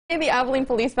The Abilene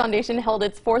Police Foundation held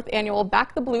its 4th annual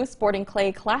Back the Blue Sporting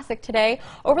Clay Classic today.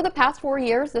 Over the past 4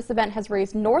 years, this event has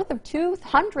raised north of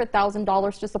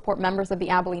 $200,000 to support members of the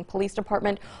Abilene Police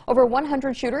Department. Over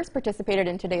 100 shooters participated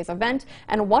in today's event,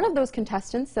 and one of those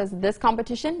contestants says this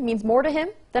competition means more to him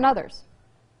than others.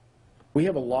 We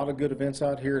have a lot of good events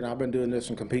out here, and I've been doing this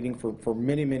and competing for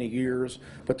many, many years.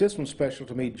 But this one's special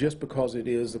to me just because it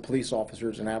is the police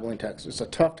officers in Abilene, Texas. It's a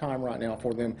tough time right now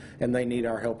for them, and they need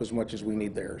our help as much as we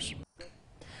need theirs.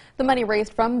 The money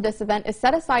raised from this event is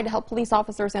set aside to help police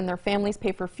officers and their families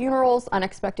pay for funerals,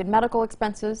 unexpected medical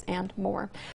expenses, and more.